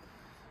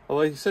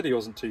 Although he said he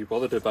wasn't too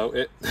bothered about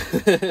it.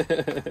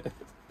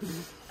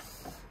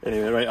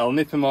 Anyway, right, I'll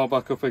nip him all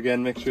back up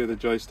again, make sure the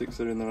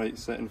joysticks are in the right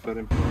setting for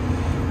him.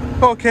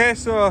 Okay,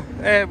 so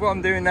what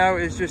I'm doing now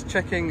is just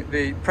checking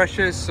the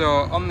pressures. So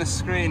on the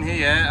screen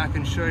here I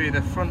can show you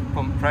the front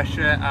pump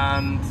pressure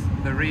and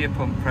the rear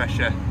pump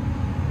pressure.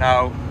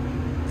 Now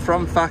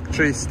from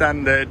factory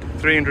standard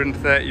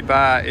 330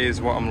 bar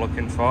is what I'm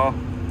looking for,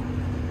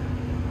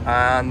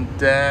 and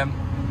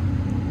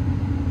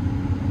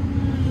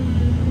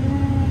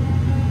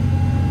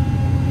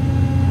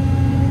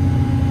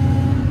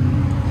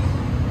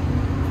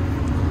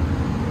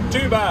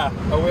 2 bar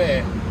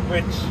away,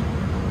 which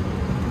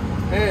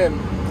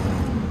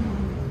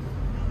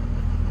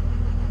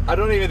I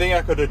don't even think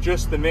I could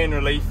adjust the main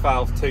relief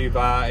valve 2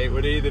 bar. It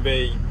would either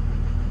be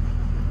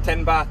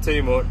 10 bar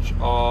too much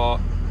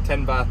or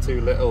 10 bar too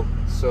little.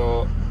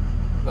 So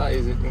that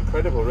is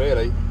incredible,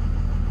 really.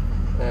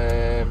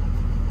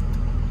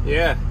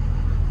 Yeah,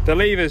 the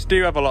levers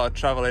do have a lot of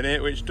travel in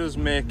it, which does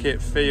make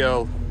it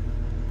feel,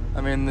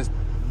 I mean, the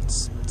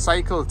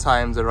cycle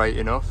times are right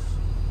enough,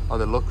 or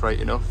they look right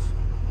enough.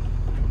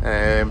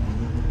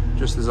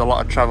 Just there's a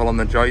lot of travel on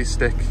the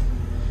joystick,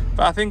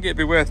 but I think it'd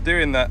be worth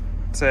doing that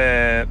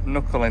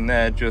knuckle in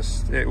there.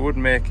 Just it would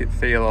make it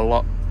feel a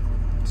lot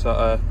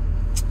a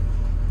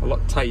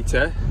lot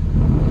tighter.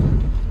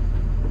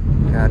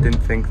 Yeah, I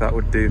didn't think that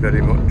would do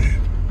very much.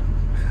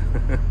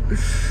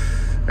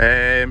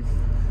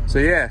 So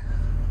yeah,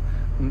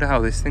 I wonder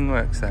how this thing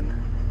works then.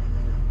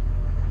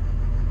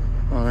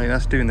 Alright,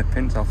 that's doing the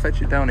pins. I'll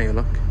fetch it down here,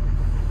 look.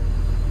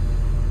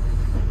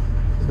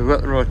 So we've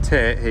got the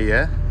rotate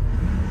here.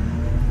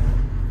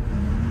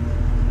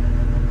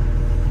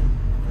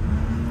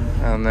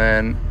 And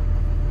then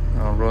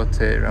I'll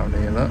rotate around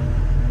here, look.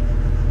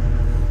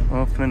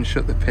 Open and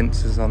shut the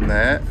pincers on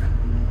there.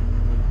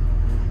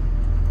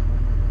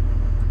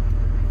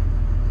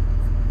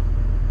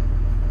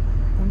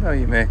 I wonder how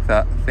you make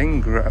that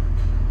thing grab.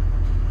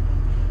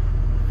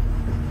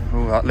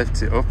 Oh, that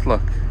lifts it up,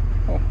 look.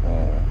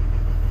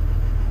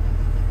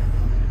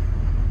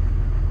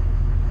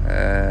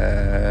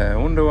 I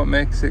wonder what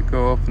makes it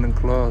go open and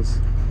close.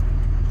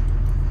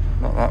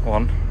 Not that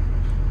one.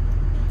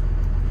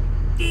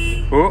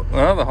 Oh,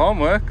 well, the horn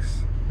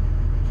works.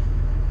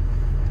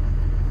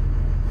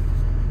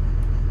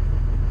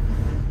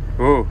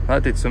 Oh,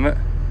 that did something.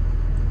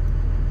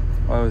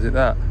 Why was it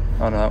that?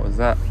 Oh no, that was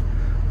that. I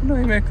wonder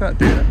how you make that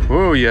do that.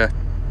 Oh yeah.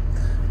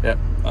 Yep.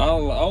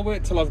 I'll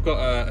wait till I've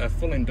got a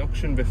full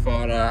induction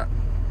before I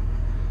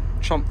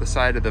chomp the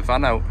side of the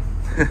van out.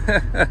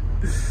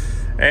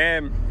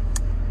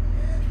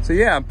 So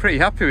yeah, I'm pretty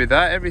happy with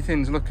that.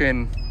 Everything's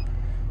looking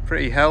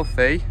pretty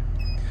healthy.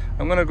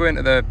 I'm gonna go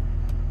into the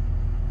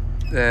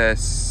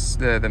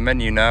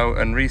menu now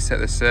and reset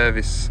the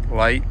service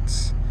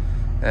lights,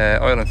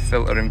 oil and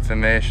filter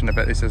information. I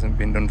bet this hasn't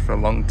been done for a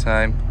long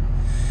time.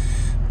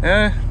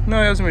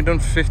 No, it hasn't been done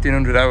for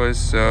 1500 hours,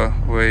 so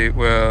we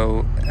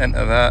will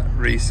enter that,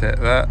 reset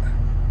that.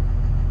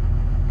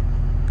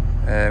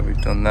 We've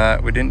done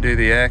that. We didn't do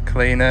the air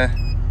cleaner.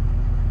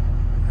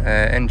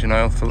 Engine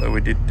oil filter,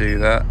 we did do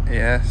that,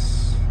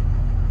 yes.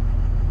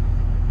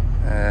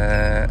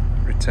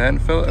 Return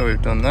filter,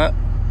 we've done that.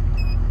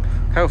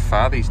 How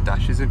far these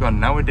dashes have gone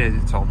nowadays,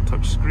 it's all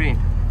touch screen.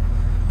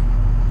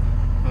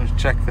 Let's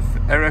check the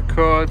error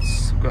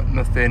codes. We've got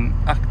nothing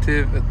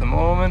active at the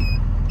moment.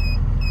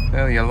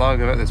 Well, your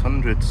log, I bet there's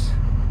hundreds.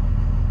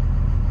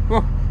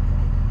 Whoa,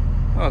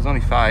 oh, it's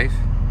only 5.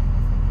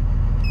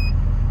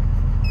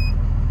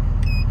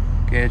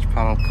 Gauge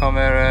panel com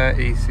error,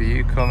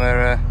 ECU com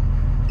error,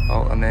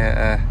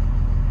 alternator,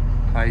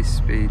 high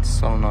speed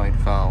solenoid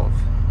valve.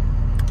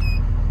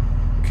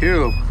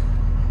 Cool.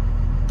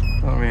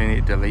 Don't really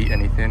need to delete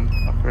anything.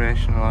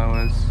 Operational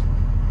hours.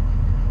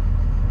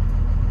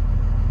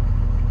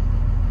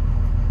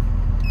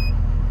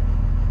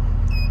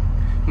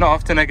 Not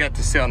often I get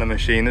to sit on a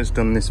machine that's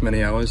done this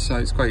many hours, so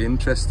it's quite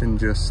interesting.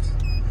 Just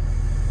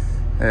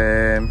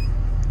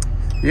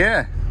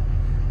yeah,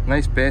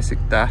 nice basic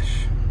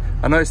dash.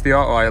 I noticed the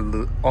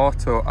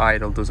auto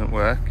idle doesn't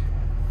work,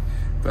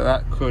 but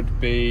that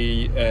could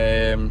be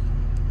to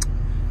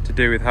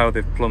do with how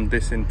they've plumbed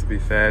this in. To be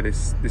fair,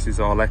 this is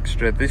all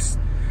extra. This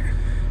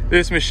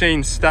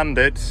machine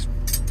standard,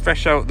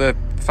 fresh out the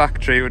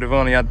factory, would have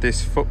only had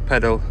this foot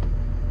pedal.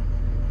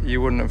 You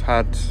wouldn't have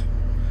had,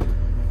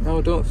 no,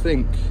 I don't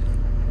think.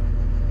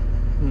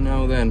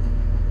 No, then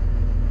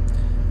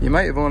you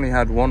might have only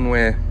had one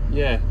way.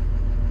 Yeah,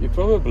 you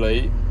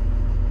probably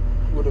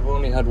would have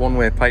only had one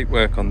way pipe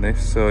work on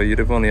this, so you'd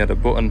have only had a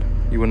button.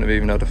 You wouldn't have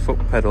even had a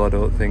foot pedal, I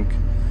don't think.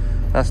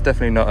 That's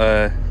definitely not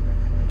a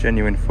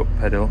genuine foot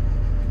pedal.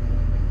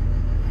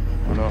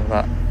 I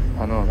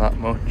know that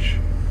much.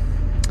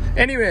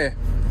 Anyway,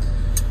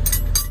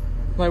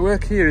 my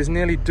work here is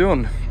nearly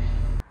done.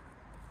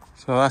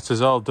 So that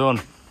is all done,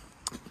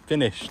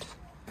 finished.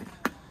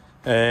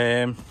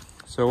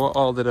 So what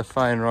all did I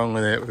find wrong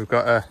with it? We've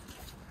got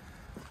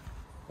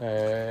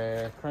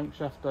a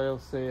crankshaft oil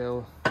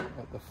seal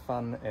at the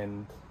fan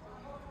end.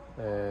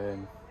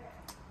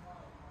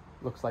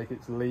 Looks like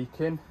it's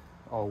leaking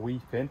or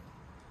weeping.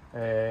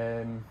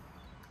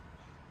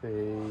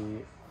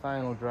 The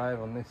final drive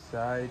on this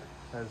side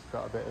has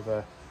got a bit of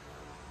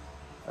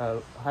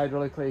a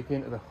hydraulic leak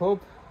into the hub.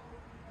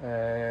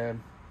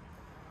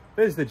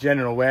 There's the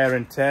general wear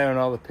and tear on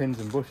all the pins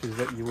and bushes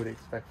that you would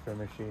expect for a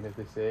machine of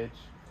this age.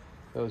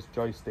 Those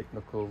joystick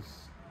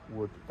knuckles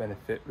would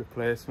benefit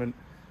replacement.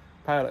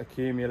 Pilot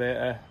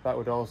accumulator, that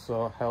would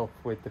also help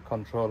with the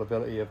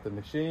controllability of the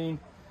machine.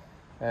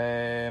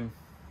 But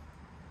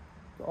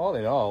all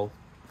in all,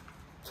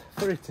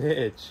 for its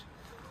age,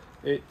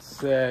 it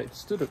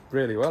stood up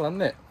really well,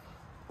 hasn't it?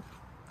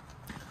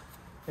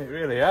 It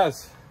really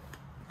has.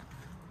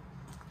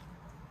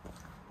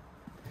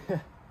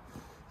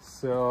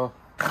 So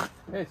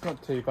it's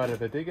not too bad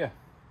of a digger.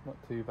 Not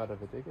too bad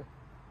of a digger.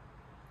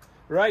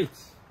 Right,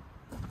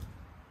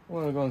 I'm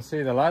gonna go and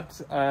see the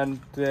lads, and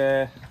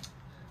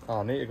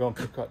I need to go and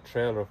pick that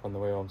trailer up on the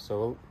way home.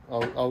 So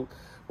we'll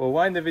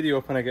wind the video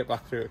up when I get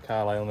back through to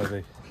Carlisle,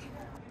 maybe.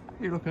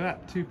 Hey, look at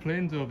that! 2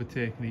 planes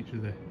overtaking each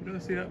other. You don't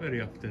see that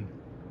very often.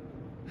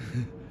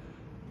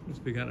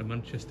 Must be going to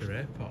Manchester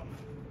Airport.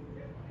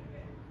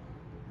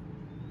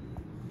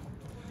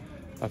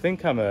 I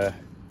think I'm a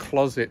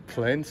closet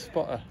plane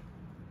spotter.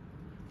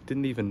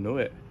 Didn't even know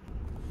it.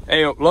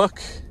 Hey up, look.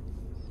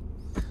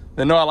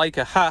 They know I like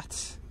a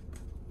hat.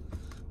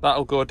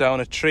 That'll go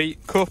down a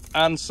treat cup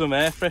and some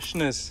air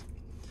fresheners.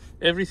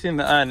 Everything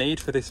that I need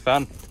for this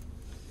van.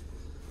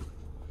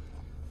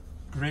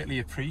 Greatly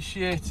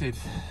appreciated.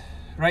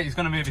 Right, he's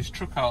going to move his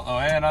truck out the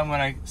way, and I'm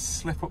going to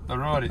slip up the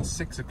road. It's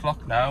 6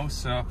 o'clock now,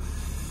 so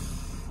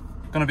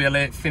going to be a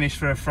late finish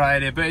for a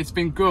Friday, but it's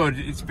been good.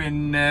 It's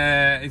been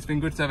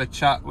good to have a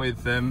chat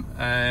with them,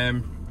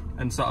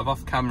 and sort of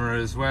off camera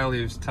as well.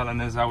 He was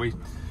telling us how he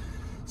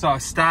sort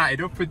of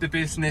started up with the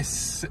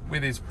business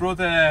with his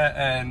brother,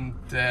 and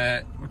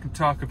we can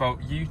talk about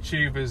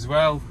YouTube as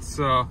well.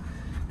 So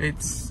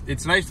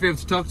it's nice to be able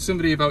to talk to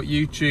somebody about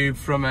YouTube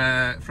from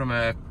a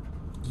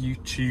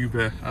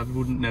YouTuber. I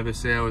wouldn't never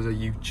say I was a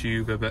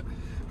YouTuber, but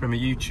from a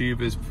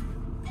YouTuber's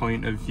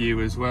point of view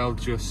as well.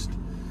 Just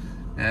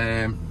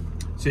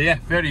so yeah,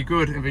 very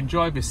good. I've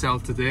enjoyed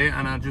myself today,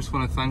 and I just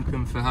want to thank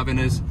them for having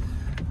us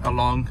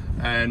along.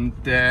 And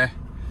yeah,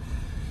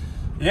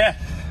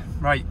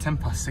 right,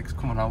 6:10,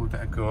 come on now, we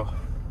better go.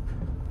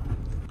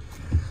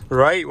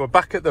 Right, we're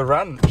back at the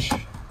ranch.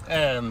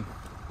 There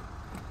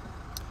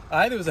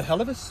was a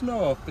hell of a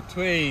snow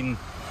between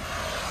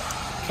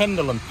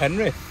Kendal and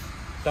Penrith,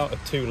 down to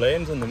 2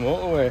 lanes on the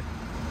motorway.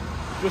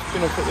 Just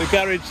been up at the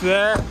garage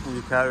there.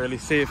 You can't really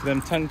see it for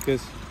them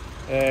tankers.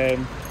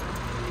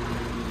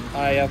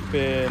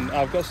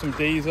 I've got some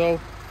diesel.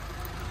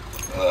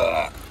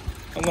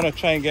 I'm going to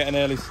try and get an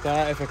early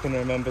start if I can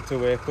remember to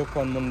wake up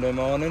on Monday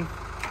morning,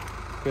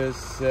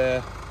 because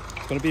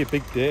it's going to be a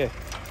big day.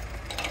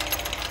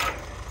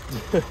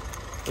 It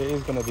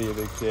is going to be a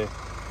big day.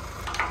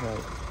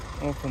 Right,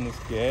 open this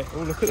gate.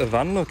 Oh, look at the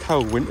van, look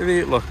how wintry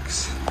it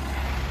looks.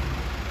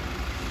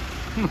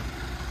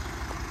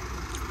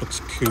 Looks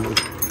cool.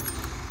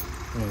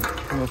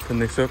 Right, I'll open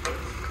this up.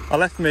 I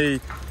left my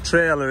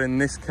trailer in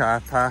this car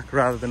park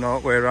rather than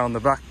all the way around the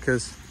back,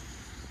 because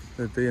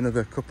there'd be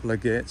another couple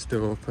of gates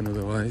to open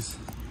otherwise.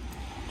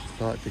 Just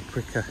thought it'd be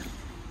quicker.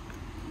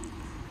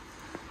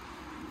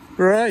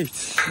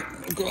 Right,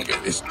 I'll go and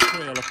get this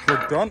trailer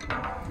plugged on.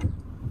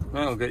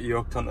 I'll get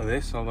yoked onto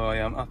this, although I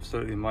am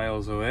absolutely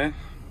miles away.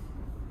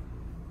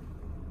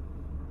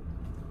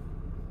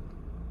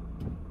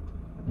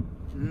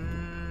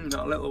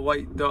 That little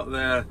white dot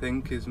there, I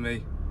think, is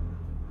me.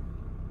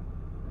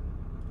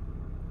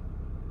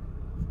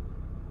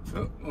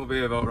 Oh, we'll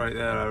be about right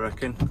there, I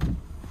reckon.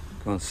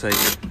 Go and see.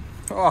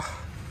 Oh,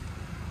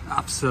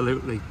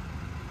 absolutely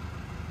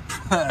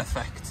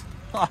perfect.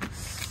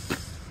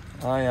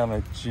 I am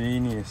a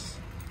genius.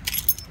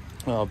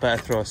 Oh, I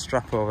better throw a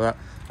strap over that.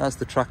 That's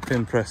the track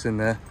pin press in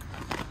there.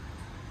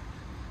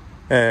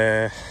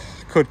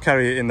 Could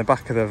carry it in the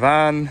back of the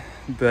van,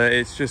 but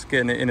it's just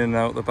getting it in and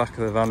out the back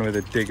of the van with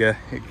a digger.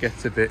 It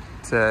gets a bit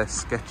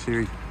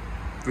sketchy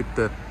with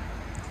the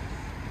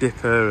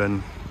dipper,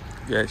 and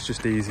yeah, it's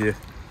just easier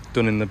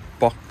done in the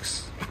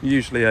box.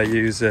 Usually I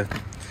use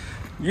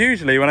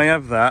usually when I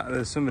have that,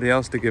 there's somebody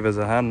else to give us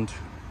a hand.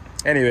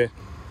 Anyway,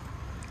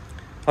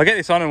 I'll get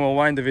this on and we'll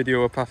wind the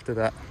video up after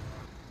that.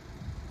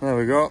 There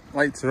we go,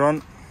 lights are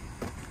on,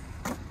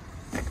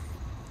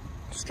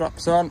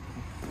 straps on,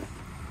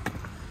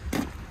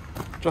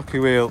 jockey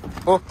wheel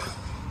up,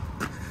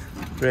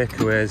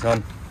 breakaways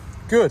on.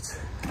 Good,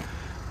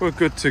 we're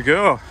good to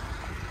go.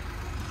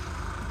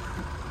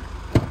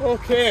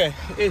 Okay,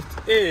 it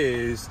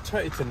is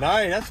 20 to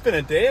 9. That's been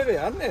a day of it,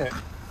 hasn't it?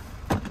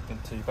 Been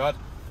too bad.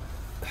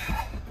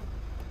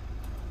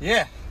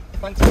 Yeah,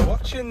 thanks for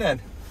watching then.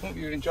 Hope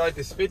you enjoyed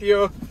this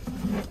video.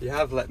 If you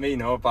have, let me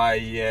know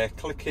by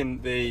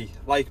clicking the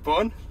like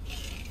button.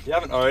 If you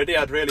haven't already,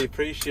 I'd really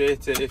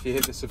appreciate it if you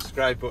hit the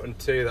subscribe button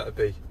too. That'd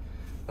be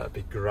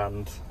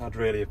grand. I'd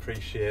really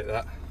appreciate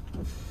that.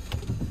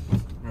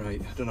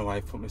 Right, I don't know why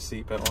I put my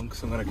seatbelt on,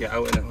 because I'm going to get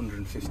out in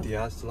 150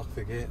 yards to lock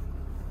the gate.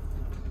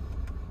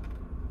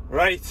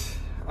 Right,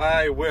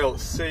 I will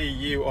see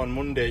you on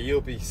Monday.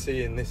 You'll be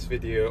seeing this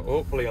video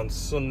hopefully on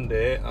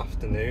Sunday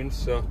afternoon,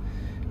 so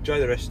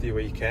enjoy the rest of your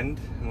weekend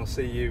and we'll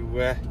see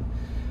you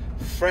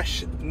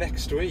fresh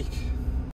next week.